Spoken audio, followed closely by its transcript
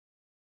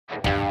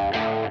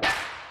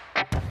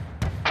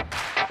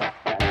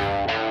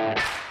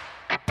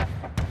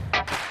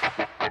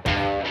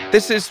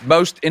This is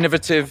Most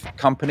Innovative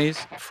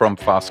Companies from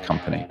Fast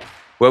Company,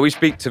 where we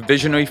speak to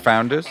visionary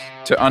founders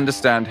to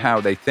understand how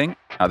they think,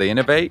 how they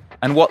innovate,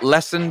 and what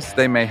lessons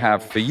they may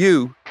have for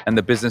you and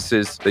the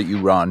businesses that you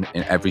run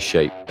in every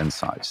shape and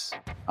size.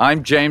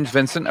 I'm James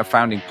Vincent, a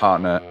founding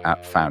partner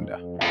at Founder.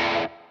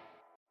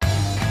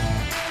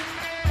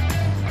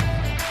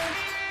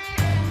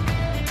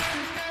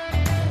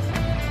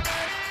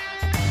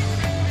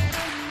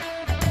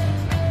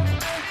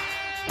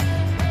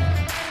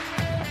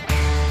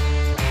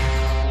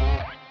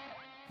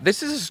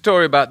 This is a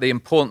story about the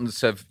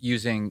importance of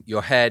using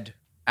your head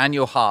and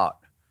your heart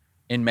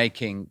in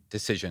making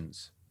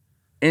decisions.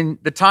 In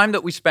the time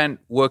that we spent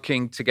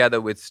working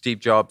together with Steve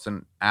Jobs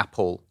and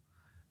Apple,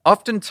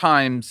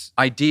 oftentimes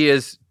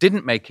ideas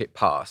didn't make it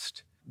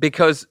past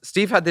because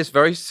Steve had this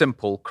very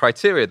simple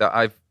criteria that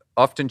I've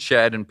often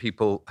shared and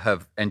people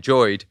have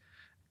enjoyed,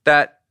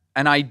 that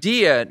an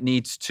idea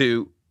needs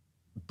to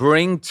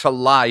bring to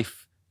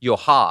life your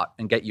heart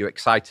and get you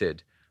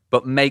excited,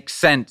 but make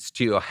sense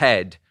to your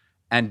head,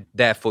 and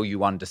therefore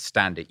you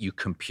understand it, you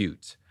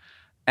compute.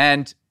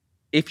 And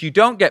if you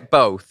don't get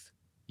both,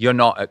 you're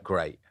not at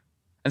great.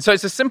 And so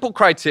it's a simple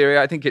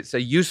criteria. I think it's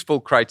a useful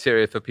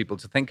criteria for people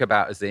to think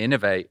about as they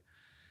innovate.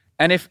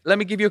 And let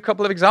me give you a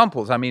couple of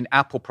examples. I mean,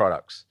 Apple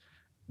products.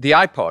 The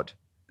iPod,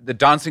 the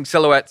dancing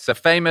silhouettes are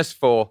famous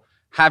for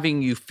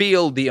having you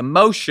feel the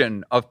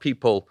emotion of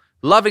people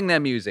loving their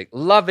music,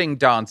 loving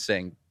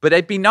dancing, but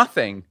they'd be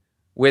nothing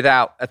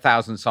without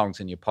 1,000 songs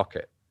in your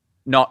pocket,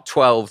 not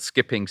 12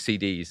 skipping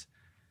CDs.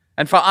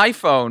 And for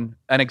iPhone,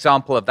 an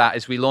example of that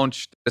is we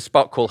launched a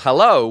spot called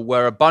Hello,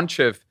 where a bunch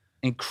of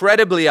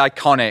incredibly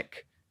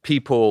iconic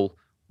people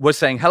were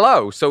saying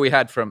hello. So we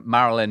had from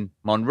Marilyn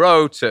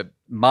Monroe to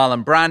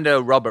Marlon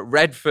Brando, Robert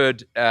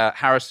Redford,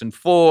 Harrison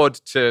Ford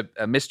to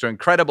Mr.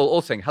 Incredible,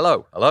 all saying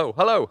hello, hello,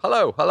 hello,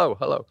 hello, hello,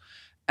 hello.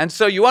 And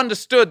so you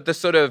understood the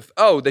sort of,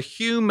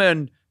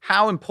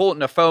 how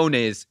important a phone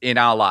is in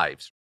our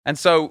lives. And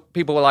so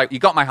people were like, you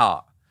got my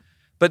heart.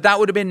 But that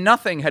would have been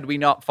nothing had we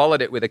not followed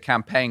it with a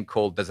campaign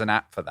called There's an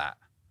App for That.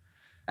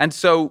 And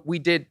so we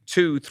did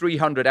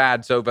 200-300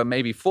 ads over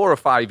maybe 4 or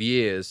 5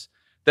 years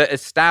that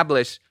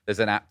established there's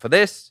an app for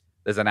this,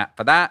 there's an app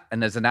for that,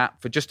 and there's an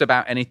app for just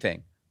about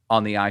anything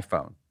on the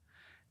iPhone.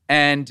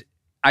 And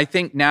I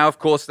think now, of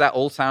course, that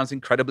all sounds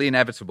incredibly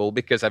inevitable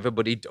because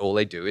all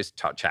they do is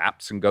touch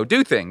apps and go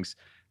do things.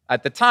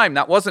 At the time,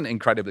 that wasn't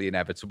incredibly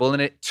inevitable,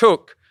 and it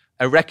took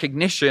a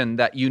recognition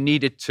that you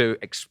needed to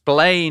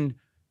explain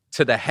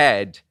to the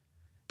head,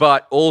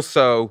 but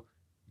also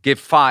give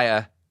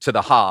fire to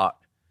the heart.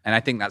 And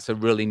I think that's a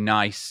really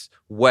nice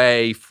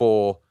way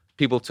for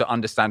people to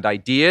understand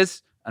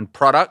ideas and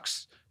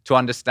products, to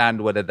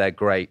understand whether they're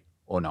great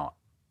or not.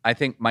 I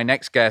think my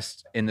next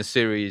guest in the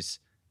series,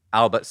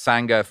 Albert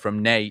Saniger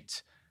from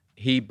Nate,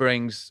 he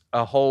brings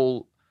a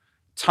whole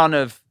ton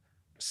of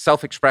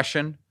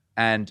self-expression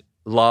and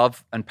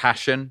love and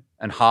passion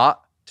and heart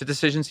to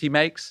decisions he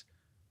makes.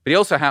 But he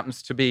also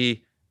happens to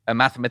be a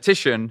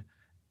mathematician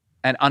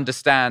and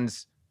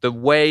understands the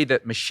way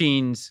that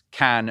machines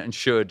can and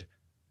should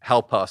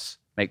help us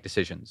make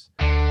decisions.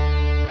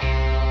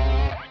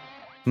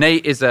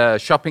 Nate is a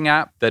shopping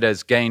app that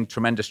has gained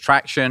tremendous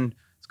traction.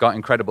 It's got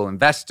incredible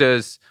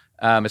investors.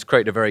 It's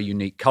created a very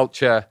unique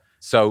culture.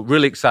 So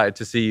really excited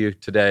to see you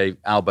today,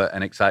 Albert,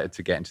 and excited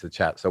to get into the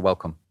chat. So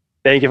welcome.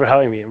 Thank you for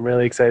having me. I'm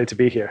really excited to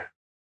be here.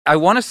 I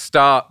want to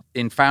start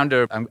in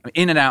founder. I'm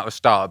in and out of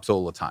startups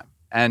all the time.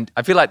 And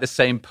I feel like the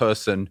same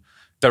person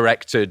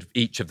directed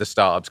each of the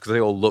startups because they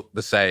all look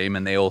the same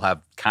and they all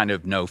have kind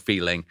of no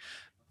feeling.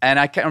 And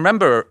I can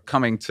remember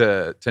coming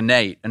to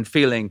Nate and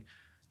feeling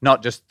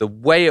not just the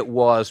way it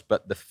was,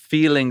 but the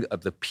feeling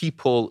of the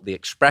people, the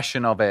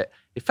expression of it.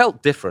 It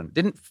felt different. It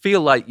didn't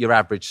feel like your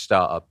average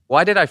startup.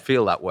 Why did I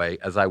feel that way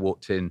as I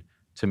walked in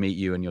to meet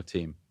you and your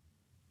team?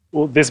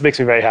 Well, this makes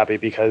me very happy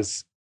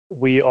because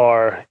we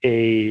are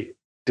a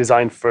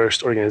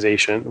design-first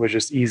organization, which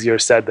is easier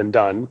said than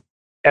done.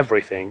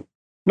 Everything.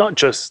 Not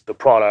just the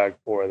product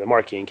or the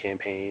marketing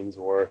campaigns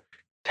or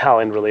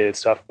talent-related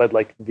stuff, but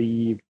like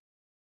the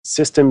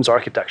systems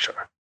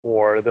architecture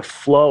or the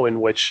flow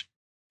in which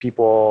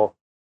people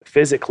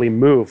physically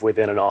move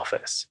within an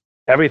office.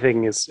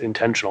 Everything is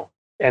intentional.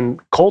 And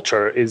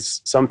culture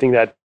is something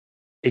that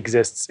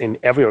exists in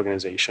every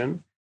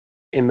organization.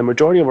 In the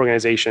majority of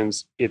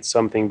organizations, it's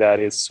something that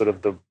is sort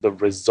of the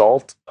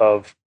result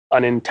of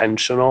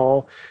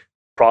unintentional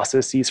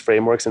processes,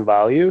 frameworks, and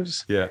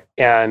values. Yeah.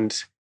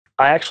 And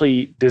I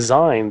actually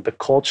designed the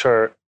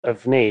culture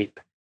of Nate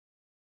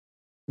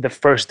the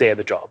first day of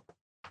the job.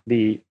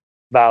 The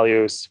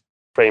values,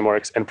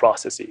 frameworks, and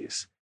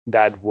processes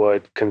that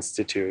would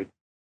constitute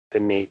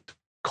the Nate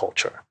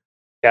culture.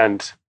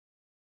 And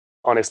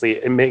honestly,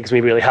 it makes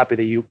me really happy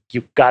that you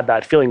got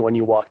that feeling when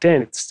you walked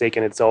in. It's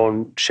taken its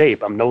own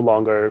shape. I'm no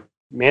longer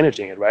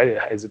managing it, right?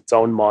 It has its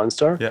own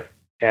monster. Yeah.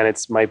 And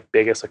it's my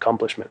biggest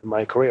accomplishment in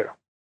my career.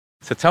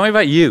 So tell me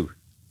about you.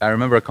 I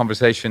remember a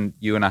conversation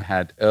you and I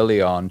had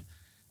early on,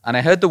 and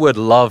I heard the word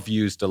love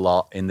used a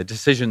lot in the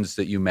decisions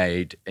that you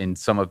made in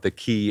some of the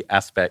key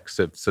aspects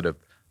of sort of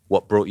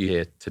what brought you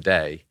here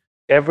today.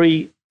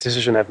 Every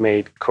decision I've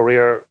made,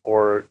 career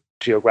or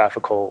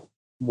geographical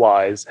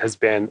wise, has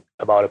been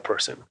about a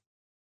person.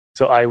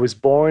 So I was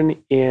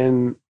born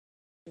in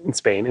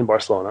Spain, in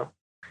Barcelona,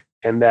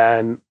 and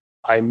then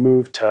I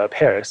moved to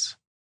Paris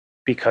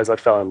because I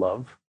fell in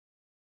love.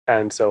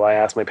 And so I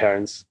asked my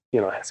parents,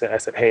 I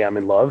said, hey, I'm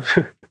in love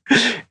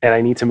and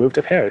I need to move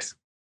to Paris.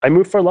 I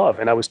moved for love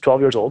and I was 12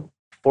 years old.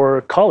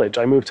 For college,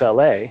 I moved to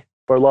LA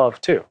for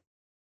love too.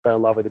 Fell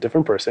in love with a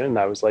different person. And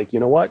I was like, you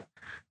know what?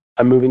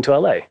 I'm moving to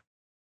LA.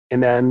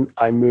 And then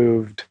I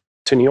moved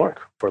to New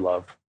York for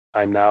love.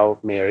 I'm now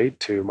married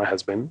to my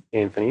husband,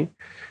 Anthony.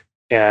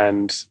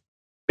 And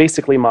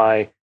basically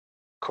my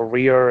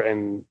career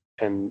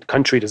and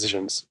country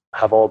decisions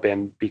have all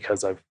been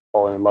because I've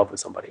fallen in love with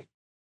somebody.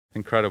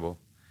 Incredible.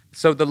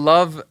 So the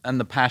love and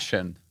the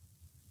passion,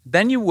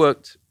 then you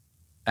worked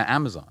at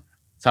Amazon.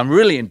 So I'm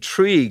really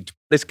intrigued.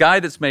 This guy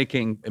that's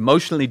making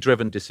emotionally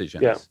driven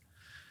decisions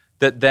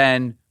that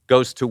then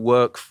goes to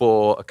work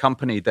for a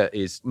company that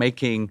is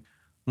making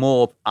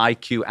more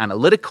IQ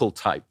analytical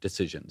type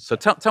decisions. So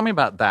tell me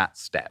about that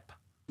step.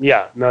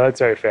 Yeah, no, that's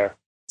very fair.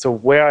 So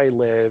where I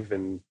live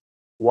and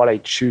what I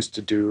choose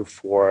to do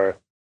for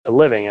a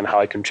living and how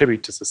I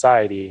contribute to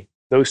society,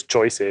 those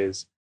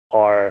choices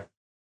are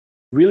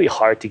really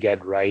hard to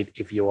get right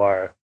if you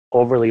are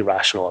overly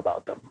rational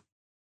about them.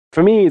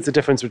 For me, it's the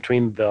difference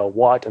between the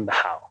what and the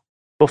how.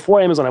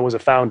 Before Amazon, I was a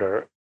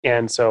founder.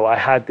 And so I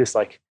had this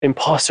like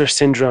imposter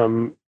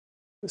syndrome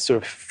sort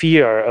of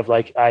fear of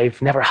like,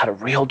 I've never had a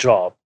real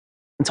job.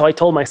 And so I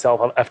told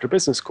myself after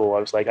business school, I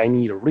was like, I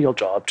need a real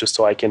job just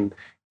so I can,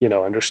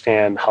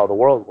 understand how the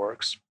world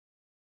works.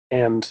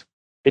 And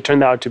it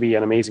turned out to be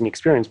an amazing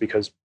experience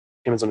because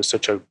Amazon is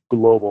such a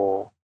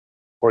global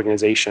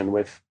organization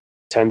with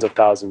tens of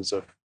thousands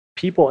of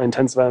people and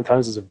tens of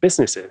thousands of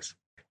businesses.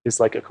 It's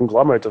like a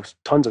conglomerate of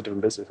tons of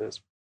different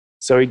businesses.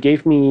 So it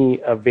gave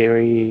me a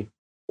very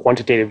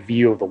quantitative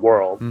view of the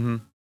world. Mm-hmm.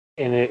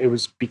 And it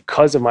was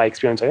because of my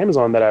experience at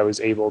Amazon that I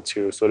was able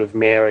to sort of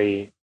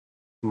marry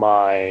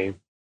my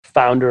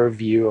founder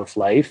view of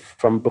life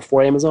from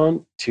before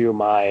Amazon to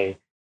my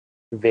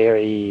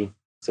very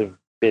sort of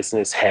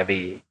business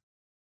heavy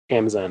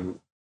Amazon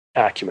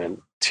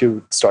acumen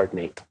to start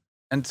Nate.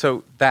 And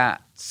so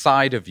that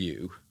side of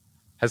you,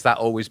 has that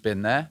always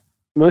been there?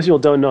 Most people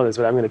don't know this,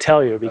 but I'm going to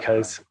tell you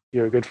because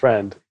you're a good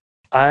friend.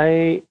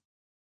 I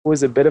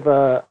was a bit of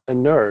a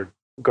nerd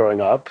growing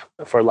up,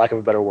 for lack of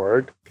a better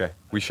word. Okay,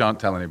 we shan't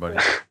tell anybody.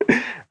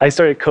 I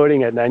started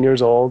coding at 9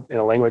 years old in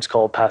a language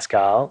called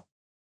Pascal.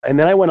 And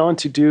then I went on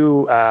to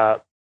do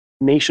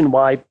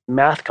nationwide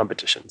math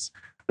competitions.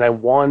 And I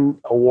won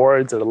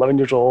awards at 11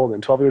 years old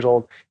and 12 years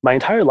old. My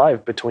entire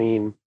life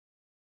between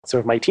sort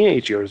of my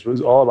teenage years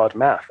was all about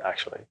math,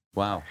 actually.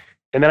 Wow.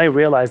 And then I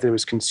realized that it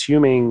was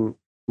consuming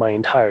my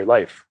entire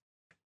life.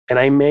 And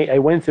I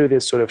went through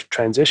this sort of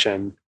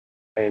transition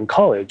in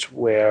college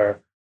where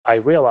I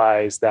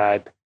realized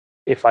that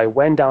if I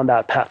went down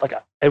that path, like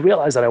I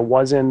realized that I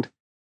wasn't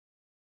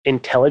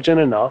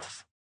intelligent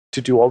enough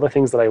to do all the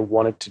things that I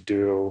wanted to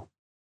do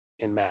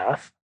in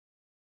math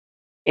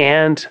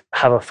and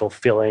have a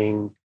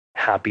fulfilling,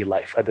 happy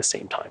life at the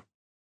same time.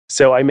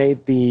 So I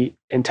made the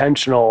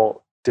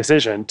intentional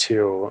decision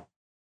to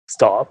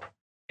stop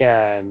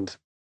and,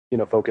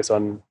 focus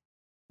on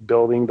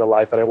building the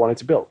life that I wanted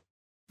to build.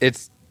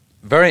 It's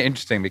very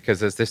interesting because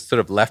there's this sort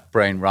of left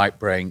brain, right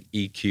brain,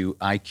 EQ,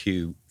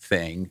 IQ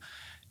thing.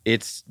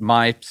 It's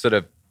my sort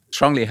of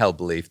strongly held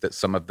belief that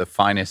some of the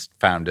finest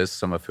founders,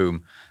 some of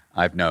whom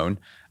I've known,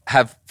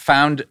 have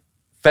found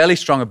fairly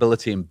strong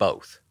ability in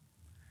both.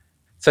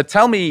 So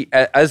tell me,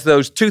 as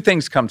those two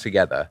things come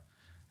together,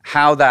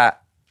 how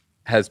that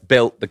has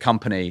built the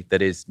company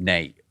that is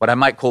Nate, what I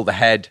might call the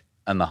head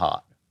and the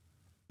heart.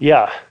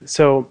 Yeah.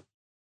 So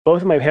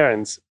both of my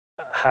parents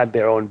had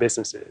their own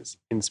businesses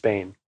in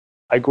Spain.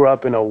 I grew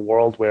up in a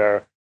world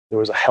where there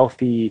was a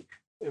healthy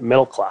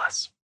middle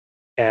class.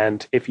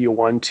 And if you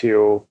want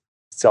to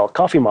sell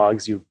coffee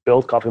mugs, you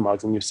build coffee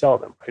mugs and you sell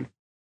them, right?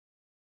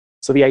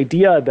 So the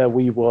idea that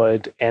we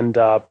would end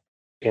up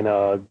in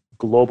a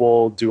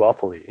global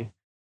duopoly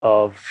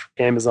of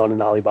Amazon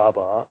and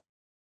Alibaba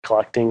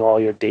collecting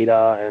all your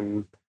data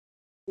and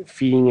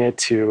feeding it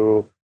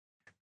to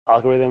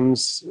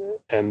algorithms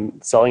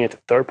and selling it to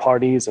third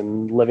parties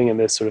and living in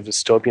this sort of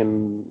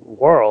dystopian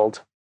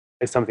world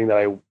is something that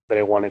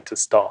I wanted to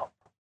stop.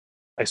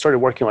 I started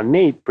working on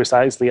Nate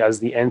precisely as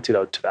the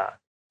antidote to that.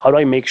 How do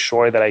I make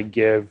sure that I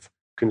give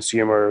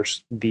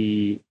consumers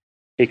the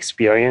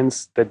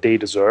experience that they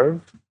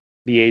deserve,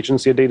 the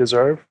agency that they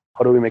deserve?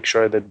 How do we make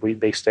sure that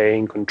they stay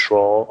in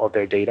control of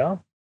their data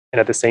and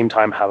at the same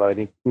time have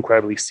an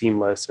incredibly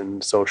seamless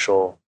and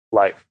social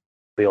life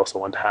they also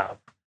want to have?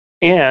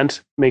 And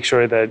make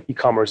sure that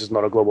e-commerce is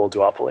not a global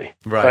duopoly.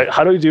 Right.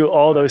 How do we do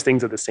all those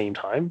things at the same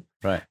time?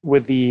 Right.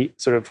 With the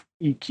sort of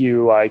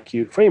EQ,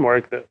 IQ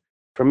framework, that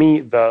for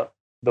me, the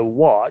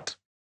what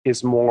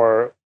is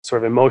more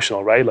sort of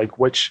emotional, right? Like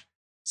which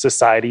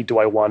society do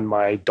I want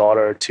my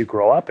daughter to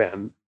grow up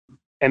in?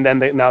 And then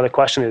now the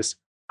question is,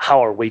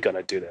 how are we going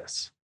to do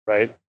this,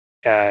 right?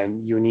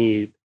 And you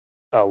need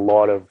a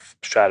lot of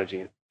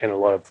strategy and a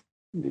lot of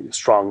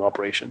strong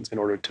operations in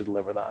order to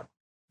deliver that.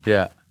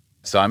 Yeah.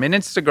 So I'm in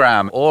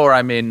Instagram, or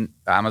I'm in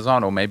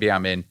Amazon, or maybe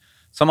I'm in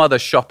some other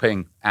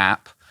shopping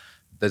app.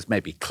 There's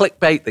maybe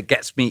clickbait that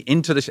gets me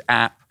into this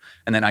app.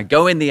 And then I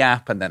go in the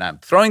app and then I'm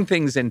throwing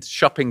things into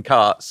shopping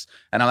carts.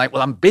 And I'm like,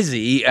 well, I'm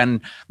busy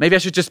and maybe I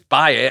should just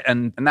buy it.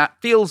 And that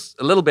feels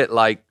a little bit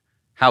like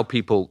how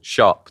people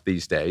shop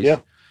these days. Yeah.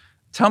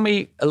 Tell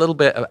me a little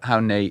bit about how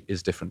Nate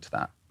is different to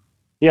that.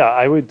 Yeah,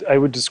 I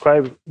would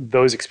describe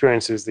those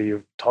experiences that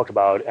you talk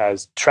about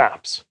as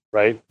traps,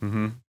 right?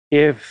 Mm-hmm.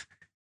 If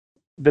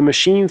the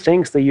machine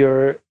thinks that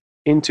you're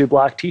into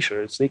black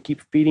t-shirts, they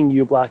keep feeding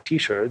you black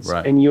t-shirts,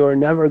 right, and you're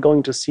never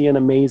going to see an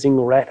amazing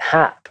red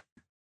hat.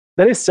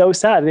 That is so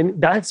sad.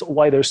 And that's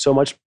why there's so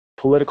much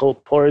political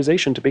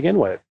polarization to begin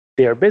with.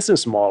 Their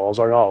business models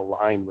are not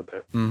aligned with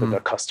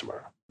the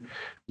customer.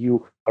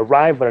 You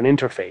arrive at an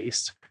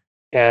interface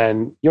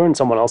and you're in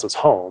someone else's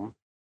home,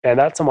 and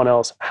that someone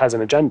else has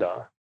an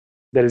agenda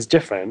that is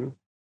different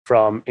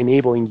from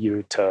enabling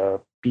you to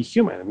be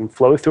human and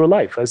flow through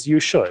life as you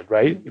should,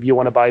 right? If you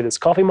want to buy this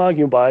coffee mug,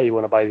 you buy. You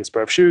want to buy this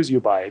pair of shoes, you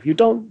buy. If you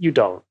don't, you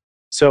don't.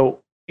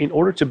 So in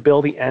order to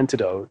build the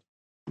antidote,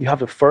 you have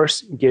to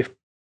first give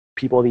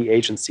people the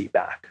agency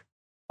back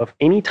of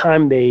any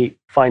time they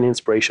find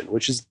inspiration,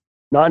 which is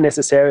not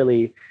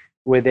necessarily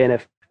within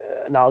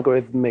an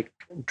algorithmic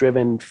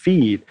driven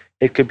feed.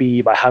 It could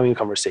be by having a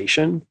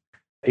conversation.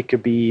 It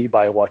could be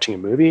by watching a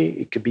movie.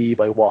 It could be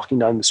by walking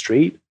down the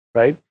street,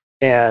 right?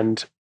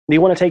 And they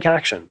want to take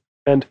action.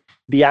 And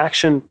the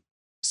action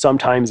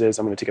sometimes is,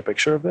 I'm going to take a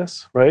picture of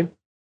this, right?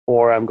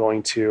 Or I'm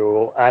going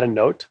to add a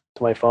note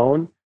to my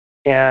phone.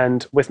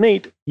 And with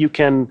Nate, you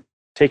can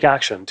take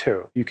action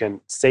too. You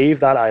can save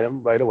that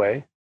item right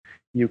away.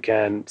 You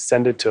can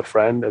send it to a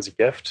friend as a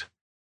gift.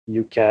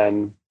 You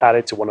can add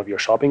it to one of your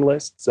shopping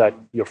lists that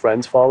your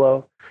friends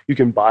follow. You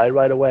can buy it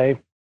right away,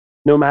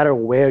 no matter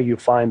where you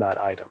find that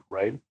item,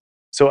 right?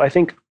 So I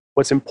think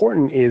what's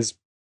important is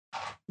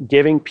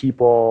giving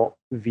people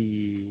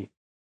the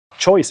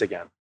choice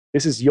again.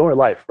 This is your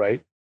life,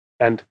 right?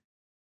 And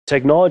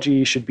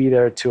technology should be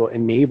there to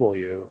enable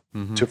you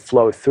to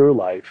flow through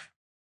life,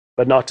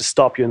 but not to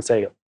stop you and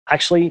say,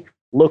 actually,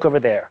 look over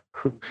there,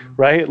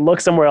 right?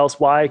 Look somewhere else.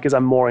 Why? Because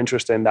I'm more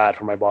interested in that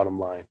for my bottom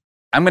line.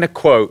 I'm going to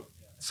quote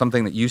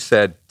something that you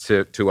said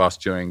to us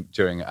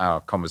during our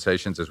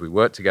conversations as we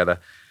work together.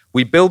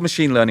 We build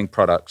machine learning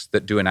products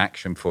that do an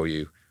action for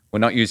you. We're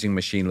not using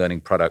machine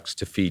learning products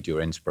to feed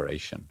your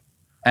inspiration.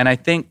 And I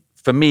think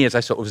for me, as I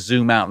sort of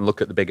zoom out and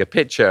look at the bigger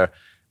picture,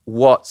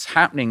 what's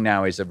happening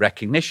now is a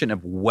recognition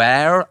of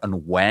where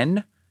and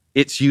when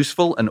it's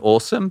useful and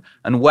awesome,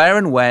 and where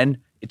and when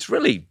it's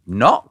really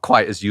not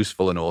quite as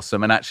useful and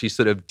awesome and actually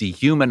sort of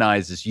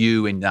dehumanizes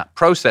you in that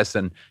process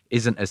and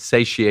isn't as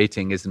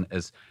satiating, isn't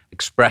as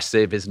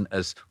expressive, isn't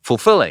as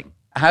fulfilling.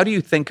 How do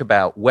you think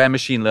about where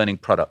machine learning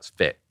products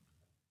fit?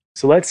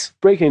 So let's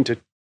break into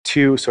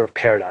two sort of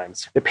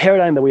paradigms. The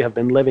paradigm that we have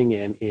been living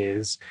in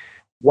is,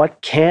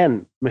 what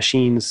can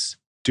machines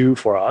do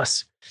for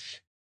us?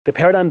 The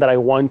paradigm that I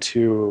want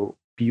to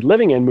be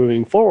living in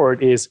moving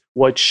forward is,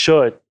 what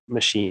should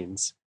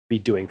machines be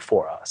doing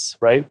for us,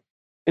 right?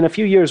 In a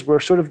few years, we're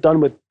sort of done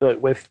with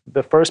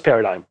the first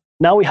paradigm.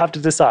 Now we have to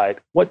decide,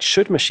 what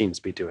should machines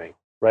be doing,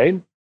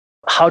 right?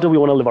 How do we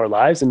want to live our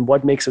lives, and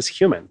what makes us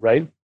human,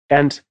 right?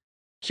 And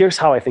here's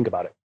how I think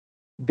about it.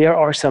 There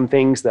are some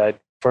things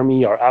that for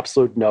me are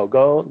absolute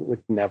no-go, like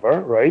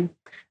never, right?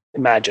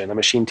 Imagine a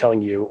machine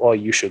telling you, oh,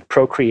 you should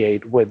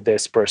procreate with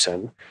this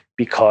person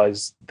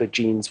because the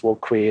genes will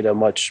create a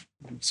much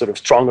sort of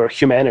stronger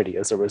humanity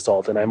as a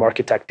result, and I'm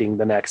architecting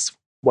the next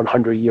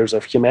 100 years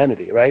of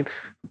humanity, right?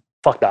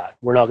 Fuck that.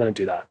 We're not going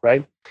to do that,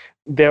 right?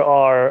 There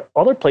are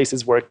other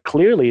places where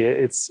clearly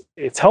it's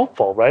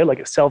helpful, right? Like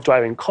a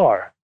self-driving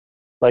car.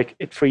 Like,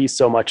 it frees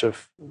so much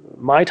of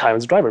my time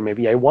as a driver.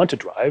 Maybe I want to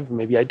drive,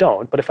 maybe I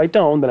don't. But if I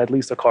don't, then at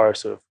least the car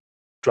sort of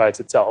drives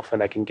itself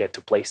and I can get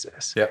to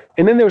places. Yeah.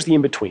 And then there's the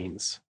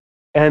in-betweens.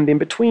 And the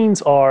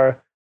in-betweens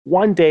are,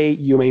 one day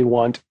you may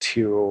want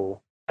to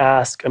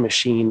ask a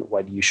machine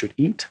what you should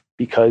eat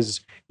because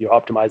you're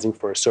optimizing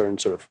for a certain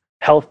sort of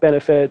health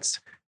benefits.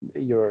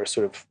 You're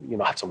sort of,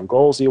 have some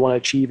goals you want to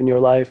achieve in your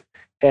life.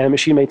 And a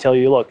machine may tell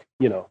you, look,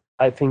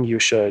 I think you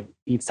should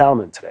eat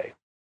salmon today.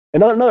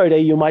 And another day,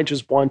 you might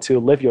just want to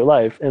live your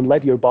life and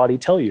let your body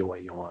tell you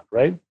what you want,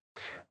 right?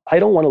 I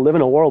don't want to live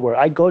in a world where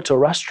I go to a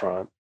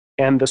restaurant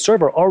and the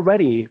server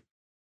already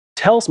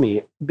tells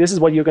me, this is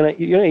what you're gonna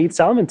eat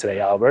salmon today,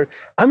 Albert.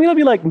 I'm gonna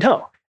be like,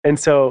 no. And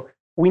so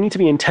we need to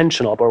be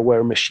intentional about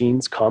where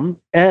machines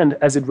come. And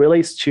as it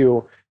relates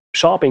to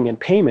shopping and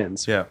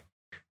payments,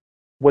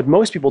 what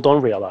most people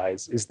don't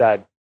realize is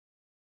that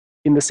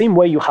in the same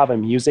way you have a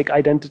music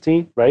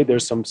identity, right?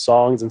 There's some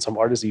songs and some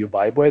artists that you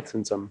vibe with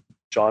and some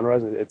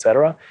genres,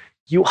 etc.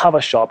 You have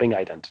a shopping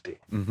identity,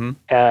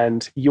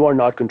 and you are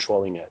not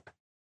controlling it.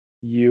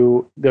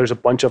 There's a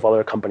bunch of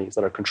other companies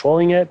that are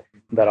controlling it,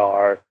 that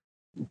are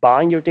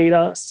buying your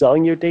data,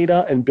 selling your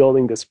data, and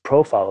building this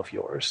profile of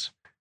yours.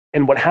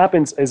 And what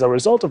happens as a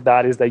result of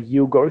that is that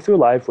you go through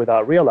life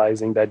without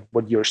realizing that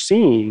what you're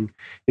seeing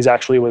is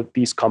actually what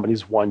these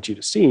companies want you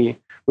to see,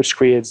 which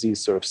creates these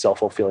sort of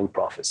self-fulfilling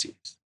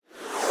prophecies.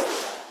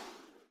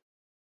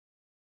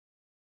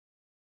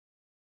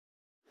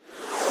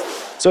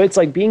 So it's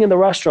like being in the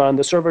restaurant,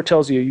 the server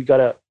tells you, you got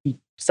to eat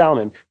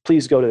salmon,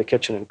 please go to the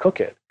kitchen and cook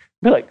it.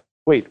 You're like,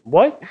 wait,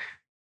 what?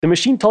 The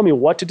machine told me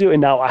what to do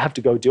and now I have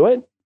to go do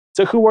it?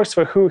 So who works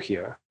for who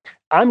here?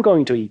 I'm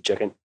going to eat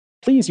chicken.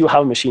 Please, you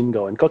have a machine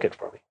go and cook it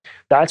for me.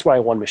 That's where I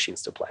want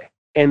machines to play.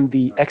 And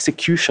the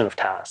execution of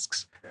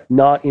tasks,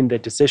 not in the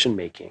decision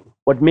making.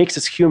 What makes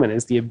us human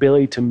is the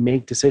ability to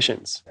make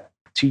decisions,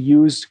 to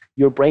use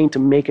your brain to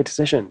make a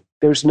decision.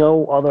 There's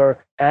no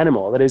other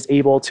animal that is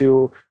able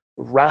to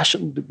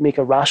make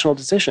a rational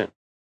decision.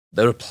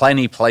 There are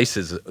plenty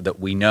places that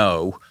we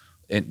know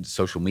in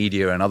social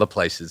media and other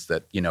places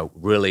that,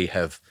 really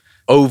have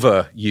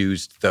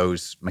overused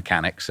those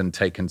mechanics and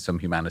taken some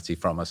humanity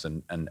from us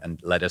and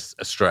led us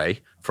astray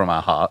from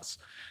our hearts.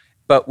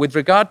 But with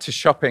regard to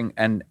shopping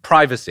and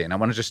privacy, and I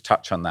want to just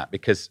touch on that,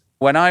 because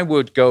when I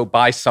would go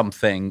buy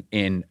something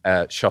in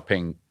a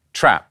shopping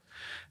trap,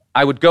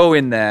 I would go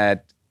in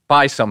there,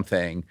 buy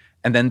something,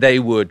 and then they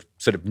would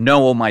sort of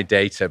know all my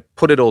data,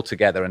 put it all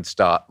together and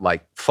start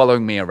like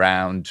following me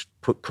around,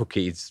 put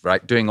cookies,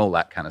 right? Doing all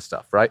that kind of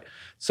stuff, right?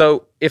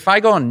 So if I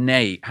go on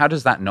Nate, how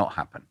does that not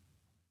happen?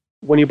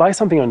 When you buy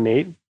something on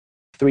Nate,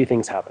 3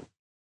 things happen.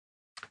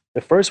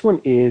 The first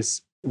one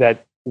is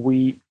that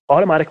we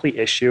automatically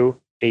issue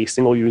a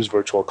single-use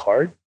virtual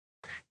card,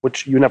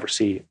 which you never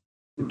see.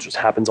 It just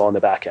happens on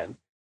the back end.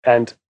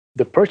 And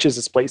the purchase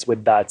is placed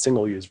with that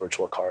single-use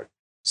virtual card.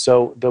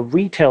 So the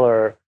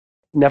retailer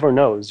never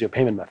knows your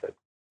payment method,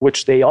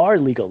 which they are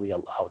legally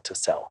allowed to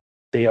sell.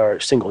 They are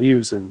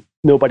single-use, and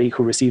nobody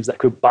who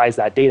buys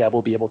that data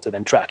will be able to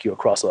then track you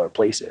across other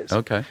places.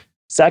 Okay.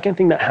 Second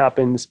thing that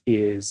happens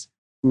is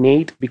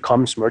Nate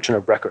becomes merchant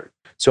of record.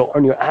 So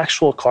on your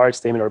actual card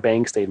statement or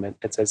bank statement,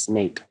 it says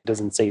Nate. It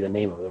doesn't say the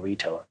name of the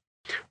retailer.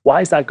 Why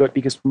is that good?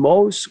 Because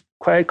most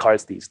credit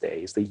cards these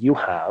days that you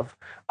have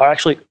are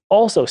actually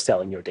also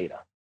selling your data.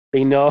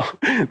 They know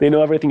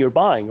everything you're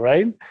buying,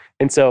 right?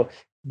 And so,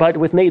 but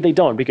with Nate, they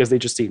don't, because they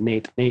just see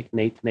Nate. And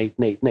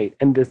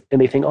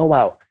they think, oh,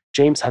 wow,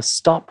 James has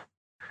stopped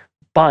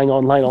buying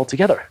online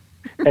altogether.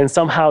 And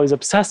somehow is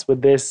obsessed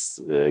with this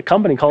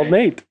company called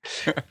Nate.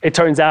 It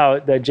turns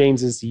out that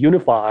James is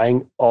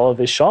unifying all of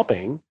his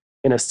shopping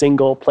in a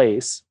single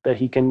place that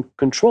he can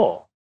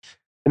control.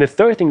 And the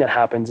third thing that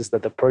happens is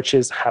that the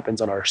purchase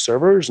happens on our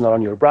servers, not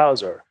on your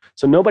browser.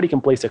 So nobody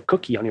can place a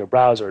cookie on your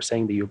browser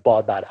saying that you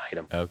bought that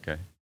item. Okay.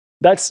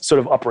 That's sort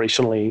of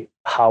operationally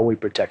how we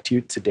protect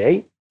you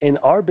today. And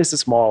our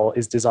business model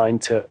is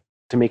designed to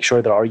make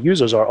sure that our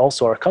users are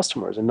also our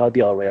customers and not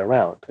the other way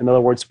around. In other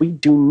words, we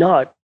do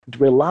not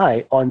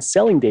rely on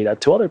selling data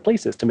to other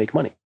places to make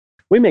money.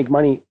 We make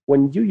money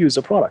when you use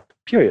a product,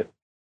 period.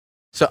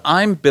 So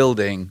I'm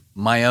building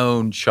my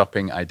own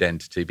shopping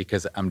identity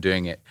because I'm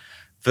doing it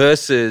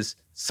versus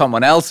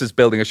someone else is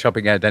building a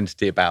shopping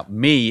identity about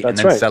me and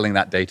then selling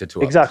that data to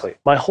others. Exactly.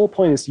 My whole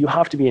point is you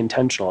have to be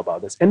intentional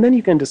about this. And then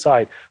you can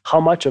decide how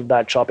much of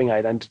that shopping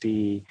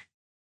identity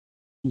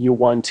you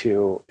want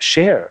to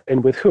share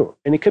and with who.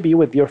 And it could be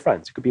with your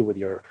friends. It could be with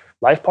your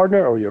life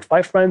partner or your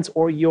 5 friends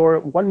or your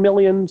 1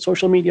 million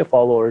social media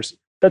followers.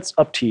 That's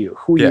up to you,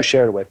 who you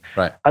share with.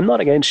 Right. I'm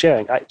not against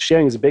sharing.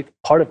 Sharing is a big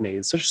part of Nate.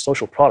 It's such a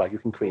social product. You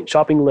can create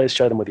shopping lists,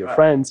 share them with your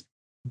friends.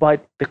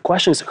 But the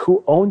question is,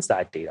 who owns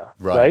that data,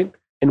 right?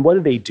 And what do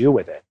they do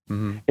with it?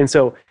 Mm-hmm. And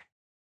so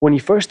when you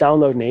first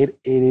download Nate,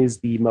 it is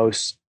the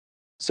most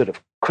sort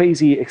of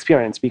crazy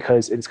experience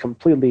because it is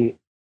completely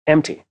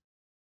empty.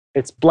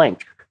 It's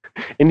blank.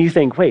 And you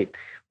think, wait,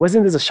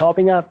 wasn't this a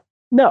shopping app?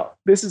 No,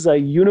 this is a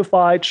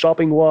unified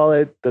shopping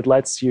wallet that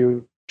lets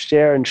you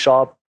share and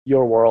shop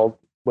your world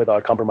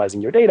without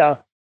compromising your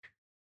data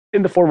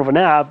in the form of an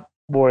app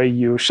where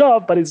you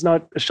shop, but it's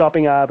not a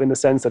shopping app in the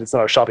sense that it's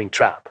not a shopping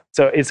trap.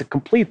 So it's a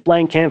complete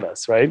blank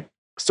canvas, right?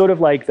 Sort of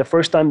like the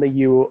first time that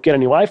you get a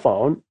new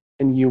iPhone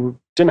and you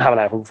didn't have an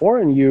iPhone before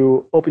and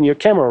you open your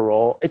camera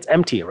roll, it's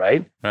empty,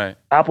 right? Right.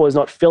 Apple is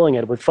not filling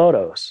it with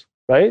photos,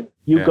 right?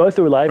 You go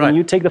through life and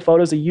you take the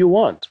photos that you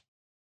want.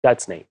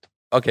 That's Nate.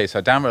 Okay, so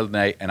I download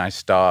Nate and I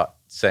start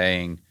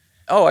saying,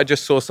 oh, I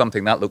just saw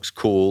something that looks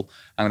cool.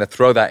 I'm going to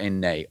throw that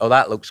in Nate. Oh,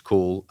 that looks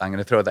cool. I'm going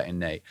to throw that in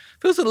Nate.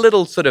 Feels a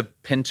little sort of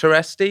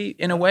Pinteresty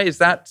in a way. Is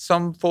that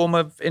some form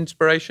of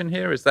inspiration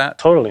here? Is that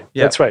totally?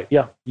 Yeah. That's right.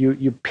 Yeah,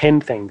 you pin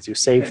things, you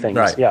save things.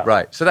 Right. Yeah.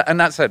 Right. So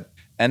that's it.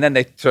 And then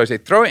they throw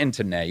it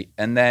into Nate,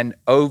 and then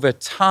over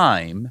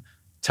time,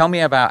 tell me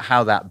about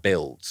how that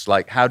builds.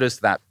 Like, how does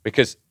that?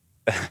 Because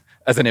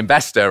as an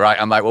investor, right,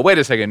 I'm like, well, wait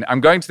a second. I'm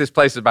going to this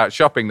place about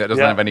shopping that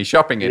doesn't have any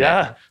shopping in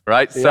it,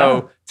 right?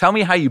 So tell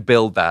me how you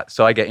build that.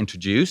 So I get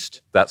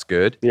introduced. That's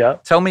good. Yeah.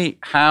 Tell me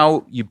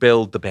how you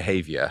build the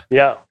behavior.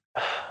 Yeah.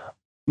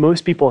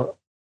 Most people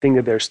think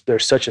that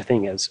there's such a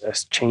thing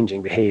as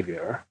changing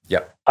behavior.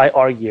 Yeah. I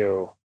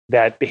argue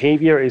that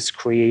behavior is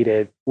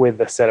created with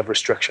a set of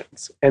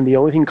restrictions. And the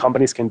only thing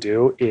companies can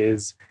do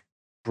is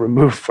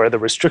remove further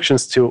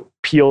restrictions to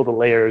peel the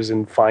layers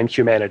and find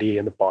humanity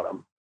in the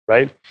bottom,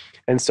 right?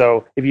 And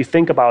so if you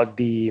think about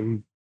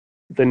the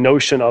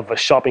notion of a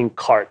shopping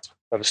cart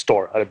of a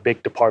store, at a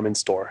big department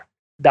store,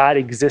 that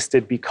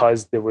existed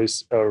because there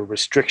was a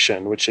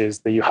restriction, which is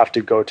that you have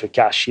to go to a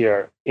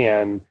cashier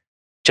and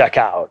check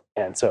out.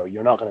 And so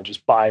you're not going to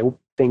just buy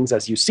things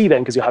as you see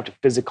them, because you have to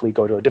physically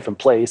go to a different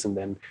place and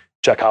then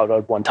check out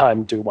at one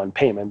time, do one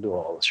payment, do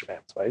all the shebang,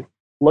 right?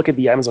 Look at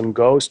the Amazon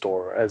Go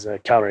store as a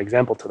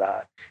counterexample to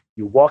that.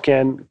 You walk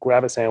in,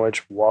 grab a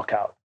sandwich, walk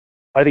out.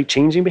 Are they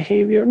changing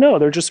behavior? No,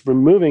 they're just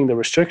removing the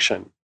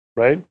restriction,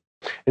 right?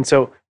 And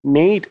so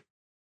Nate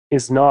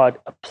is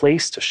not a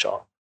place to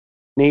shop.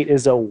 Nate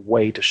is a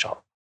way to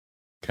shop.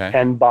 Okay.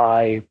 And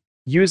by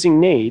using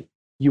Nate,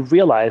 you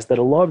realize that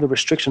a lot of the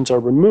restrictions are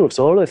removed.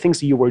 So a lot of the things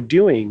that you were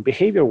doing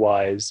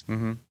behavior-wise,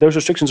 those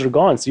restrictions are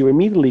gone. So you're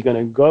immediately going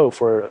to go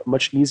for a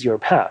much easier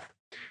path.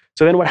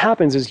 So then what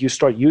happens is you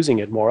start using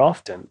it more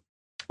often.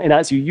 And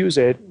as you use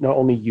it, not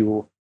only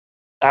you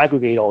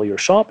aggregate all your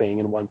shopping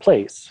in one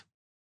place,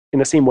 in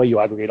the same way you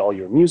aggregate all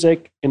your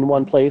music in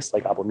one place,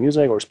 like Apple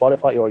Music or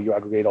Spotify, or you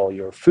aggregate all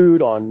your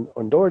food on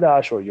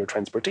DoorDash, or your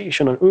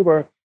transportation on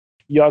Uber,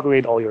 you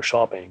aggregate all your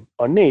shopping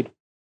on Nate.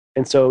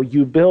 And so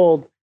you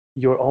build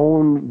your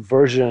own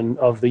version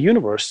of the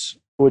universe,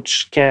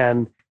 which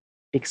can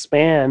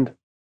expand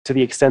to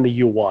the extent that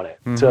you want it,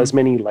 to as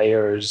many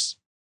layers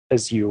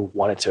as you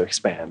want it to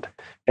expand.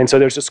 And so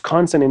there's this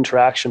constant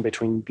interaction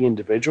between the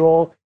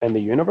individual and the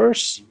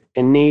universe,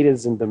 and Nate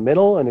is in the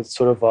middle, and it's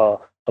sort of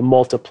a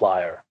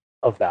multiplier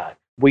of that.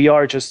 We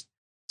are just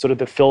sort of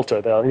the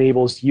filter that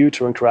enables you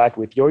to interact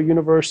with your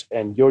universe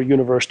and your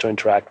universe to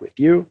interact with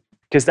you,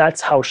 because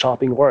that's how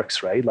shopping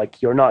works, right?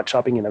 Like, you're not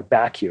shopping in a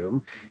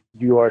vacuum.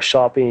 You are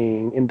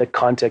shopping in the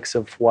context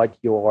of what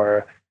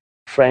your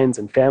friends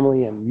and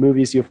family and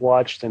movies you've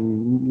watched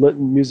and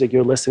music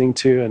you're listening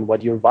to and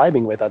what you're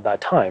vibing with at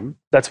that time.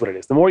 That's what it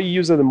is. The more you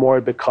use it, the more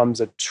it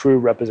becomes a true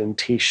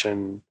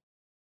representation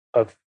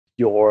of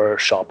your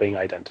shopping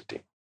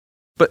identity.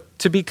 But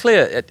to be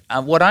clear,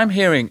 what I'm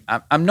hearing,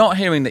 I'm not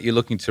hearing that you're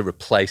looking to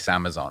replace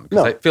Amazon,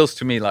 because it feels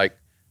to me like,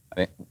 I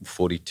think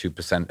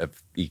 42%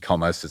 of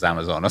e-commerce is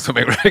Amazon or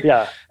something, right?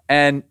 Yeah.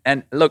 And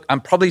look,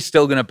 I'm probably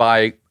still going to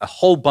buy a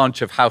whole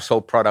bunch of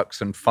household products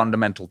and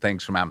fundamental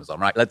things from Amazon,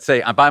 right? Let's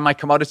say I buy my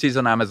commodities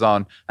on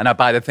Amazon and I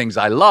buy the things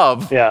I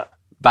love,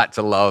 back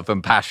to love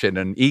and passion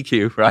and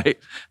EQ, right?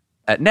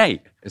 At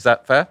Nate. Is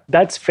that fair?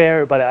 That's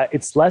fair, but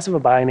it's less of a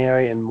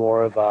binary and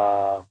more of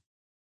a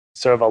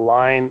sort of a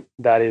line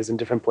that is in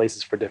different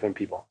places for different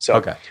people.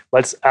 So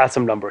let's add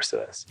some numbers to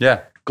this.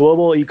 Yeah.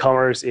 Global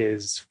e-commerce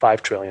is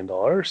 $5 trillion.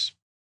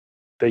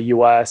 The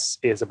US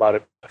is about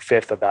a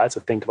fifth of that.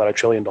 So think about $1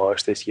 trillion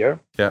this year.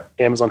 Yeah.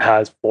 Amazon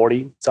has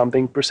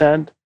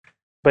 40-something%.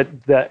 But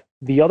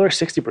the other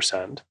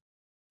 60%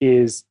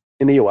 is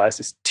in the US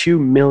is 2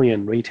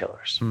 million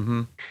retailers.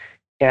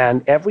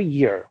 And every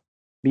year,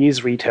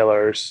 these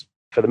retailers,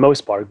 for the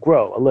most part,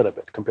 grow a little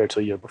bit compared to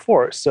the year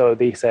before. So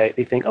they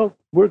think, oh,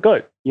 we're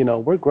good.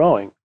 We're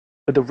growing.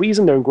 But the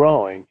reason they're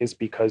growing is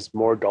because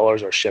more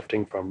dollars are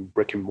shifting from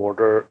brick and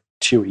mortar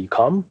to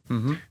e-com.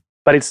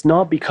 But it's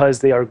not because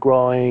they are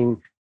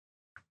growing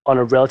on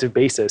a relative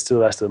basis to the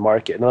rest of the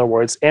market. In other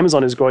words,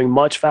 Amazon is growing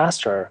much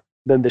faster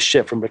than the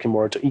shift from brick and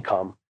mortar to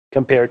e-com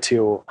compared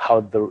to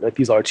how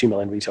these other 2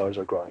 million retailers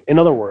are growing. In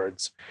other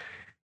words,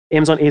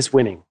 Amazon is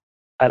winning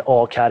at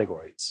all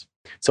categories.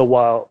 So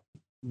while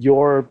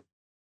your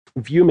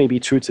view may be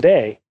true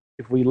today,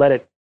 if we let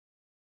it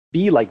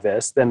be like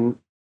this, then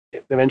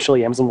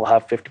eventually Amazon will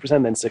have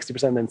 50%, then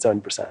 60%, then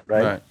 70%,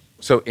 right?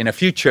 So in a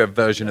future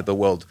version of the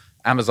world,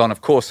 Amazon, of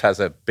course, has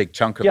a big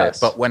chunk of it.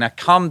 But when I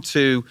come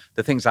to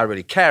the things I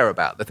really care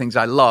about, the things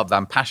I love, that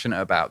I'm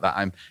passionate about, that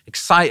I'm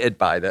excited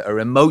by, that are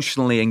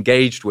emotionally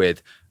engaged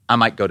with, I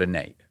might go to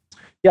Nate.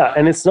 Yeah,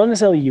 and it's not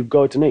necessarily you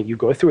go to Nate. You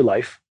go through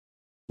life,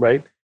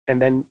 right? And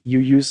then you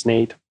use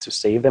Nate to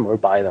save them or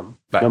buy them,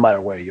 no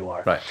matter where you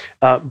are.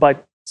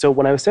 But so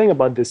when I was saying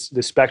about this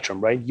spectrum,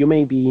 right? You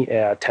may be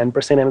a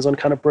 10% Amazon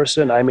kind of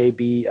person. I may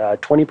be a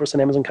 20%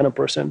 Amazon kind of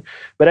person.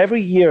 But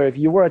every year, if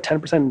you were a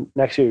 10%,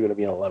 next year you're going to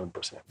be an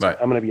 11%.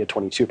 I'm going to be a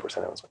 22%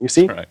 Amazon. You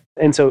see?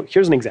 And so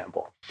here's an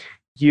example.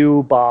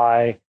 You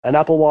buy an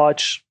Apple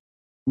Watch,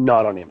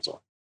 not on Amazon.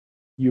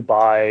 You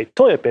buy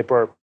toilet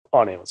paper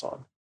on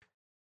Amazon.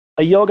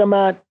 A yoga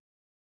mat,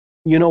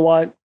 you know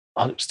what?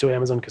 I'll just do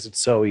Amazon because it's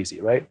so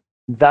easy, right?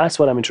 That's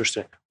what I'm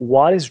interested in.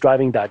 What is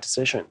driving that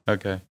decision?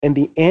 And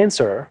the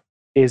answer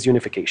is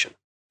unification,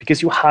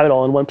 because you have it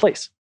all in one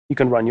place. You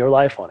can run your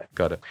life on it.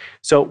 Got it.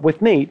 So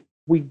with Nate,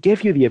 we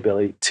give you the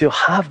ability to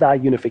have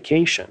that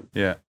unification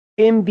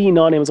in the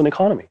non-Amazon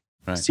economy.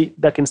 See,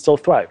 that can still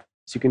thrive.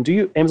 So you can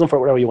do Amazon for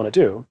whatever you want to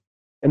do.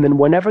 And then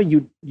whenever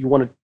you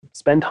want to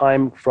spend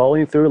time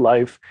following through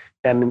life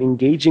and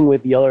engaging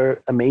with the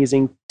other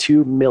amazing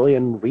 2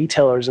 million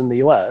retailers in the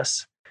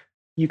US,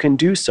 you can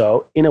do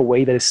so in a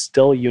way that is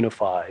still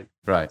unified.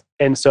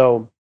 And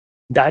so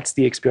that's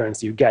the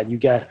experience you get. You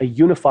get a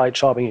unified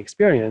shopping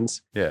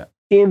experience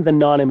in the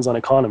non-Amazon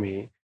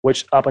economy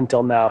which up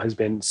until now has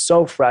been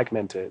so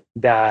fragmented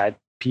that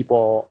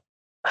people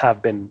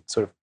have been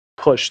sort of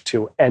pushed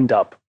to end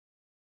up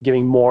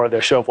giving more of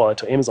their share of wallet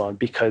to Amazon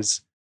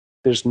because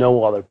there's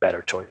no other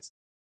better choice.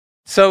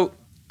 So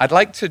I'd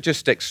like to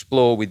just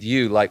explore with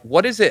you, like,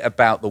 what is it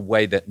about the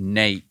way that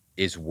Nate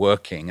is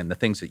working and the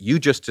things that you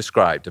just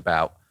described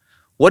about,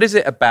 what is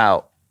it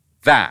about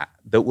that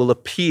will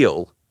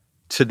appeal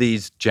to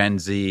these Gen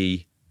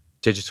Z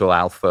digital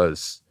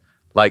alphas?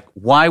 Like,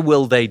 why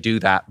will they do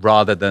that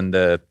rather than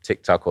the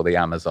TikTok or the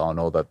Amazon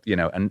or the,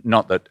 and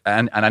not that,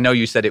 and I know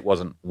you said it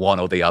wasn't one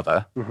or the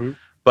other,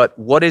 but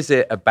what is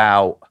it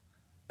about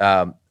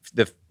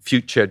the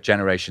future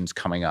generations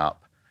coming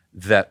up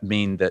that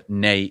mean that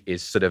Nate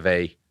is sort of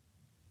a,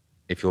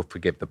 if you'll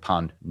forgive the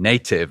pun,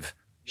 native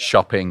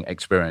shopping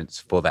experience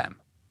for them?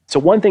 So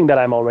one thing that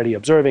I'm already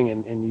observing,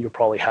 and you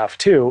probably have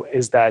too,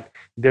 is that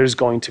there's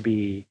going to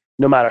be,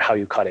 no matter how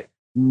you cut it,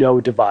 no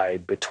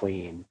divide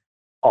between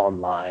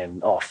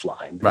online,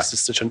 offline. This is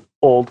such an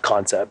old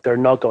concept. They're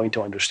not going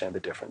to understand the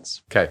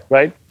difference. Okay.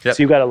 Right? Yep.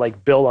 So you got to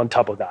like build on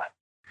top of that.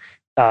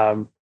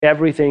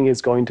 Everything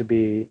is going to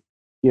be,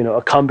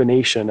 a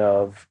combination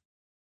of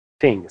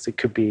things. It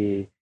could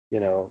be,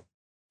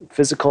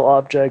 physical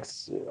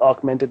objects,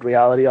 augmented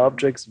reality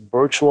objects,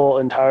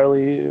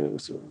 entirely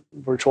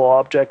virtual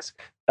objects,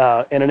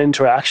 and an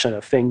interaction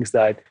of things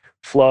that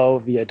flow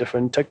via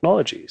different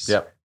technologies.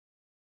 Yep.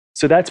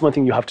 So that's one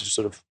thing you have to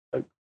sort of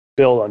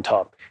build on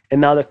top.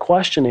 And now the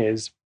question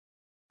is,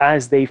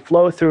 as they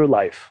flow through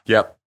life,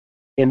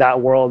 in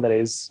that world that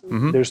is,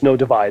 there's no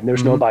divide, and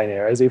there's no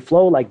binary, as they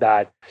flow like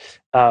that,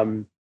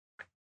 how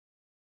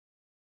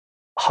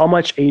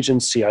much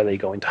agency are they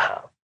going to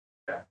have?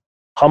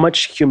 How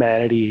much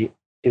humanity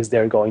is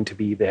there going to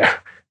be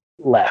there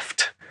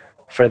left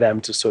for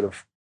them to sort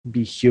of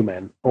be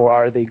human? Or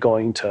are they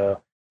going to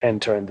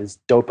enter in these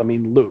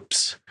dopamine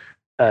loops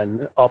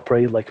and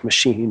operate like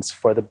machines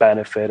for the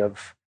benefit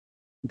of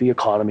the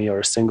economy or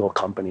a single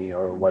company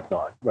or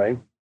whatnot, right?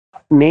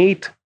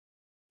 Nate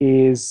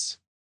is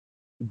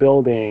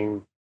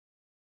building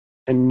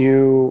a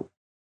new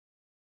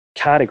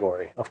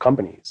category of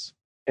companies,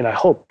 and I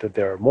hope that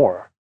there are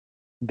more,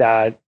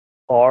 that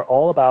are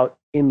all about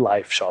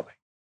in-life shopping.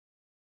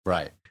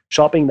 Right.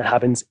 Shopping that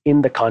happens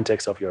in the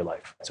context of your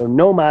life. So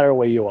no matter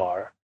where you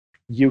are,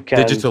 you can...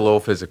 Digital or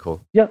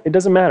physical. Yeah, it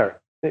doesn't matter.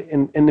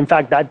 And in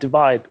fact, that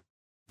divide...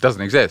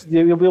 doesn't exist.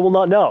 We will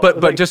not know.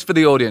 But just for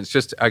the audience,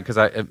 just because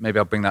maybe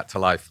I'll bring that to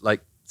life.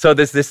 Like, so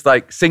there's this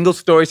like single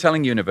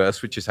storytelling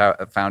universe, which is how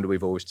at Founder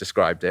we've always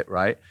described it,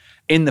 right?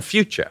 In the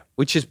future,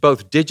 which is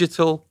both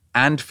digital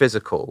and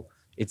physical,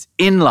 it's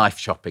in-life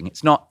shopping.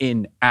 It's not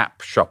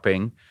in-app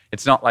shopping.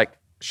 It's not like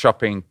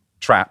shopping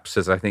traps,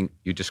 as I think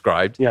you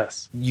described.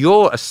 Yes.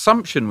 Your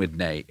assumption with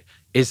Nate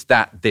is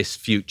that this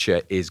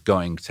future is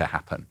going to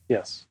happen.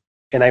 Yes.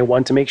 And I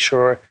want to make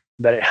sure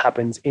that it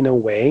happens in a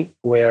way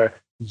where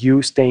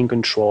you stay in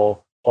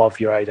control of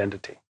your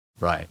identity.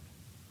 Right.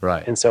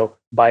 And so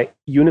by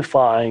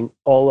unifying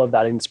all of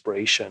that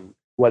inspiration,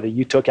 whether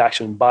you took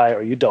action by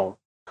or you don't,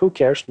 who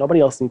cares?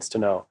 Nobody else needs to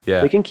know. Yeah.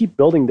 They can keep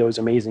building those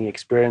amazing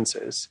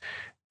experiences,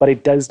 but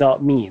it does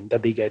not mean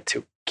that they get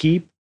to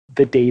keep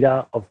the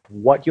data of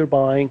what you're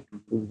buying,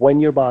 when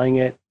you're buying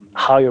it,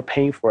 how you're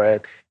paying for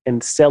it,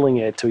 and selling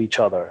it to each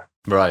other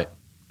for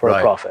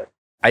a profit.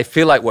 I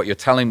feel like what you're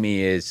telling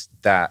me is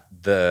that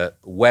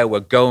where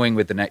we're going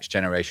with the next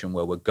generation,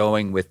 where we're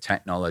going with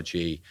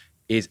technology,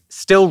 is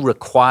still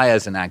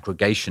requires an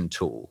aggregation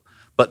tool,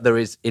 but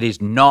it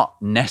is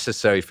not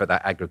necessary for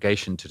that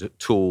aggregation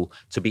tool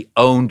to be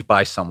owned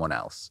by someone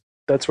else.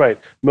 That's right.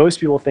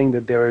 Most people think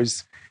that there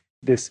is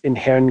this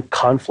inherent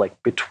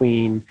conflict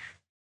between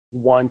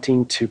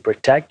wanting to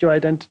protect your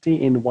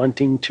identity and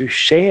wanting to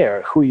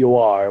share who you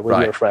are with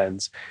your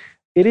friends.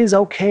 It is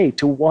okay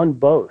to want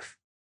both.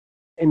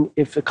 And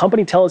if a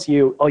company tells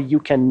you, oh, you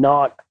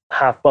cannot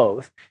have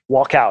both,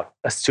 walk out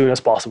as soon as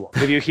possible.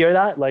 If you hear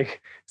that,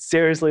 like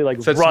seriously,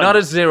 like so it's run, not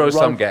a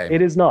zero-sum game.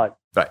 It is not.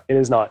 Right. It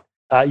is not.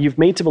 You've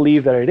made to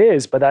believe that it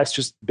is, but that's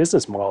just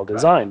business model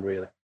design,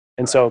 really.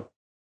 And so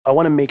I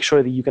want to make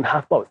sure that you can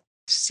have both.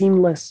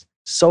 Seamless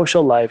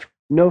social life,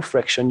 no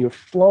friction. You're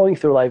flowing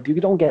through life. You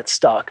don't get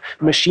stuck.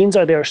 Machines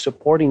are there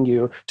supporting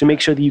you to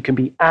make sure that you can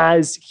be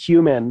as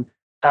human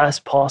as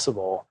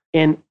possible.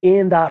 And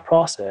in that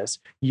process,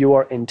 you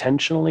are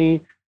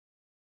intentionally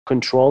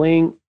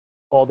controlling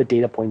all the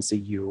data points that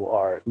you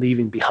are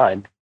leaving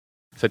behind.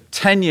 So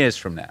 10 years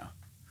from now,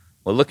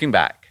 we're looking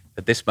back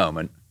at this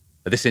moment,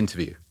 at this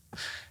interview,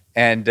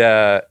 and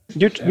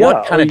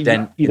what kind of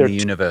dent in the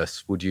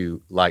universe would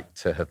you like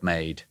to have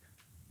made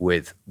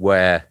with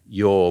where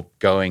you're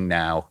going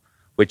now,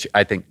 which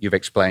I think you've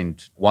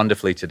explained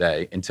wonderfully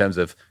today in terms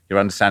of your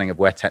understanding of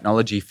where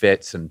technology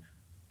fits and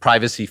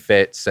privacy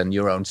fits and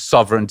your own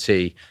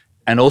sovereignty,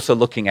 and also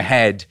looking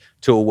ahead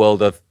to a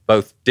world of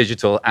both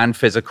digital and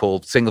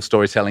physical, single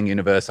storytelling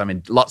universe. I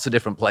mean, lots of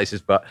different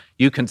places, but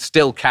you can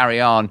still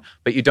carry on,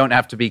 but you don't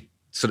have to be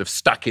sort of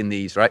stuck in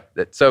these, right?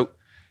 So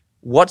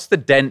what's the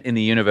dent in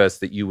the universe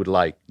that you would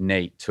like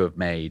Nate to have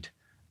made?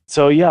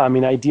 So yeah, I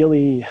mean,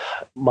 ideally,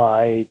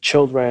 my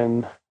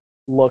children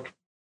look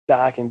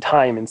back in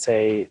time and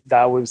say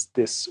that was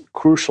this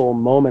crucial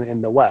moment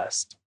in the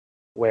West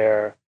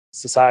where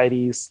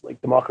societies like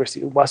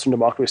Western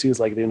democracies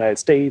like the United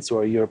States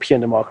or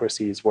European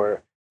democracies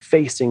were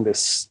facing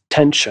this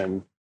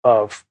tension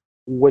of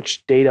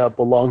which data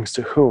belongs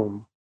to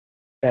whom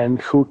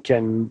and who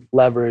can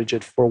leverage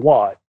it for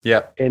what.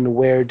 Yeah. And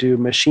where do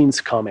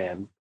machines come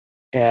in?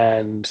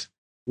 And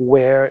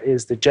where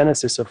is the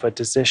genesis of a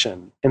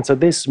decision? And so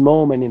this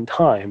moment in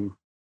time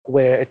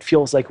where it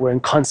feels like we're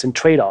in constant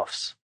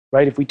trade-offs,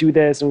 right? If we do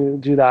this and we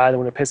do that, and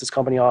we're going to piss this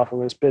company off, and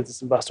we're going to piss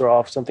this investor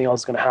off, something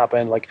else is going to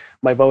happen, like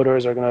my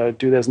voters are going to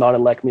do this, not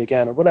elect me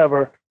again or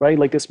whatever, right?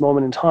 Like this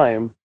moment in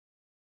time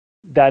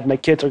that my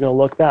kids are going to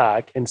look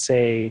back and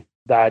say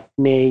that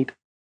Nate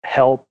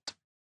helped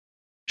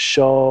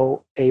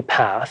show a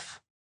path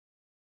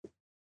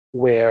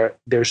where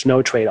there's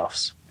no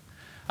trade-offs.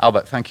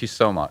 Albert, thank you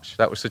so much.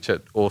 That was such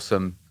an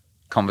awesome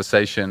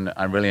conversation.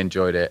 I really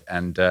enjoyed it.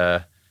 And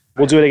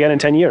we'll do it again in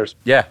 10 years.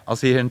 Yeah, I'll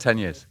see you in 10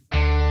 years.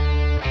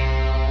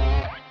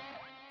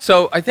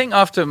 So I think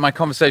after my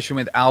conversation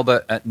with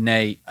Albert and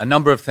Nate, a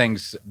number of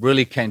things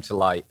really came to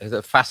light. It's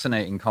a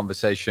fascinating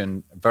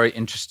conversation, a very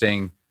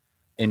interesting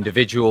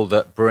individual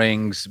that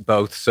brings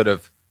both sort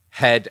of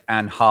head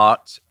and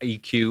heart,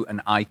 EQ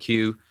and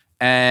IQ.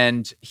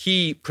 And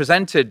he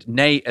presented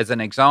Nate as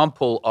an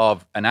example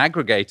of an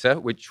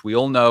aggregator, which we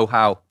all know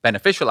how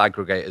beneficial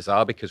aggregators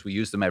are because we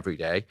use them every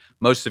day.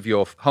 Most of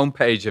your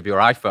homepage of your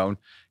iPhone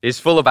is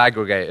full of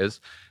aggregators.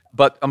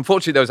 But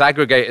unfortunately, those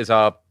aggregators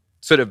are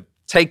sort of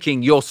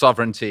taking your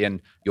sovereignty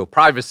and your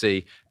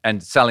privacy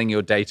and selling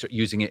your data,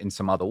 using it in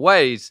some other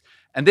ways.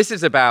 And this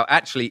is about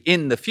actually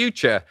in the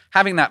future,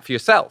 having that for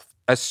yourself,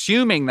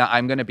 assuming that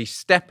I'm going to be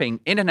stepping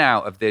in and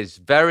out of this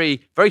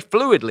very, very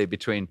fluidly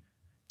between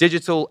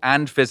digital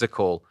and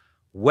physical.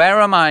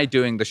 Where am I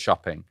doing the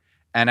shopping?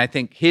 And I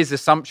think his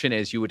assumption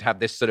is you would have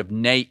this sort of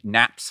Nate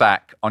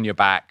knapsack on your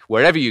back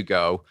wherever you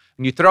go,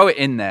 and you throw it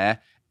in there,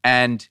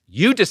 and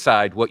you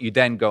decide what you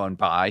then go and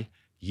buy.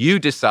 You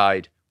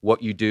decide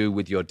what you do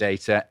with your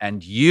data,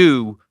 and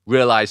you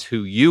realize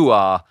who you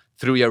are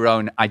through your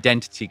own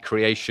identity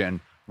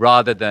creation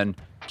rather than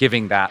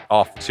giving that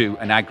off to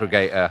an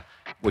aggregator,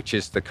 which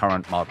is the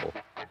current model.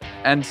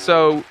 And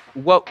so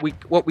what we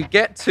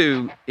get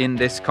to in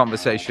this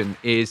conversation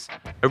is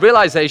a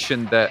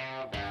realization that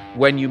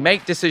when you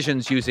make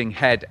decisions using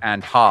head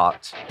and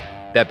heart,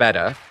 they're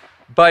better.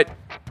 But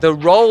the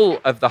role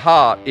of the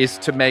heart is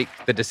to make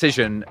the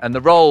decision, and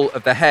the role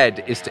of the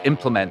head is to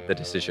implement the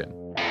decision.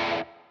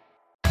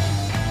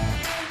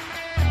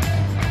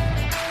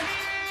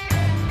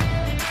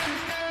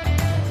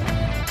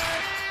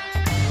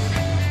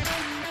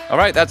 All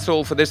right, that's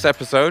all for this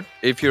episode.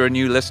 If you're a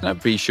new listener,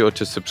 be sure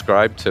to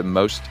subscribe to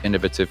Most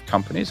Innovative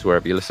Companies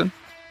wherever you listen.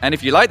 And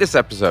if you like this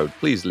episode,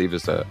 please leave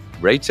us a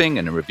rating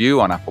and a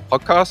review on Apple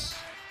Podcasts.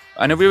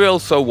 And we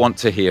also want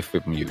to hear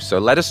from you. So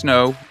let us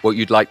know what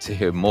you'd like to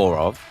hear more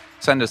of.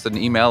 Send us an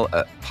email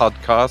at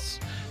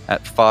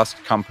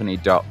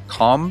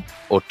podcasts@fastcompany.com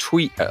or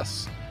tweet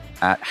us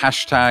at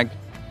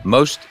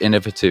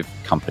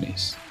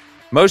 #MostInnovativeCompanies.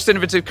 Most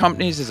Innovative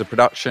Companies is a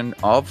production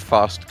of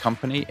Fast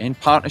Company in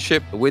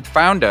partnership with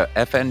Founder,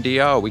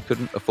 FNDR. We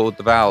couldn't afford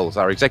the vowels.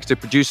 Our executive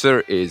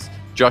producer is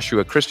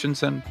Joshua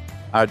Christensen.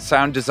 Our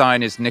sound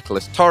design is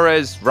Nicholas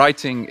Torres.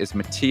 Writing is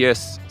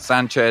Matthias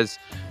Sanchez.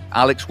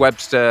 Alex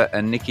Webster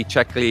and Nikki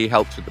Checkley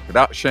helped with the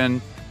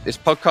production. This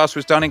podcast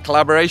was done in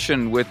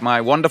collaboration with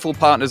my wonderful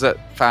partners at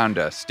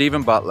Founder,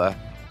 Stephen Butler,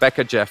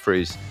 Becca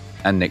Jeffries,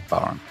 and Nick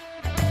Barham.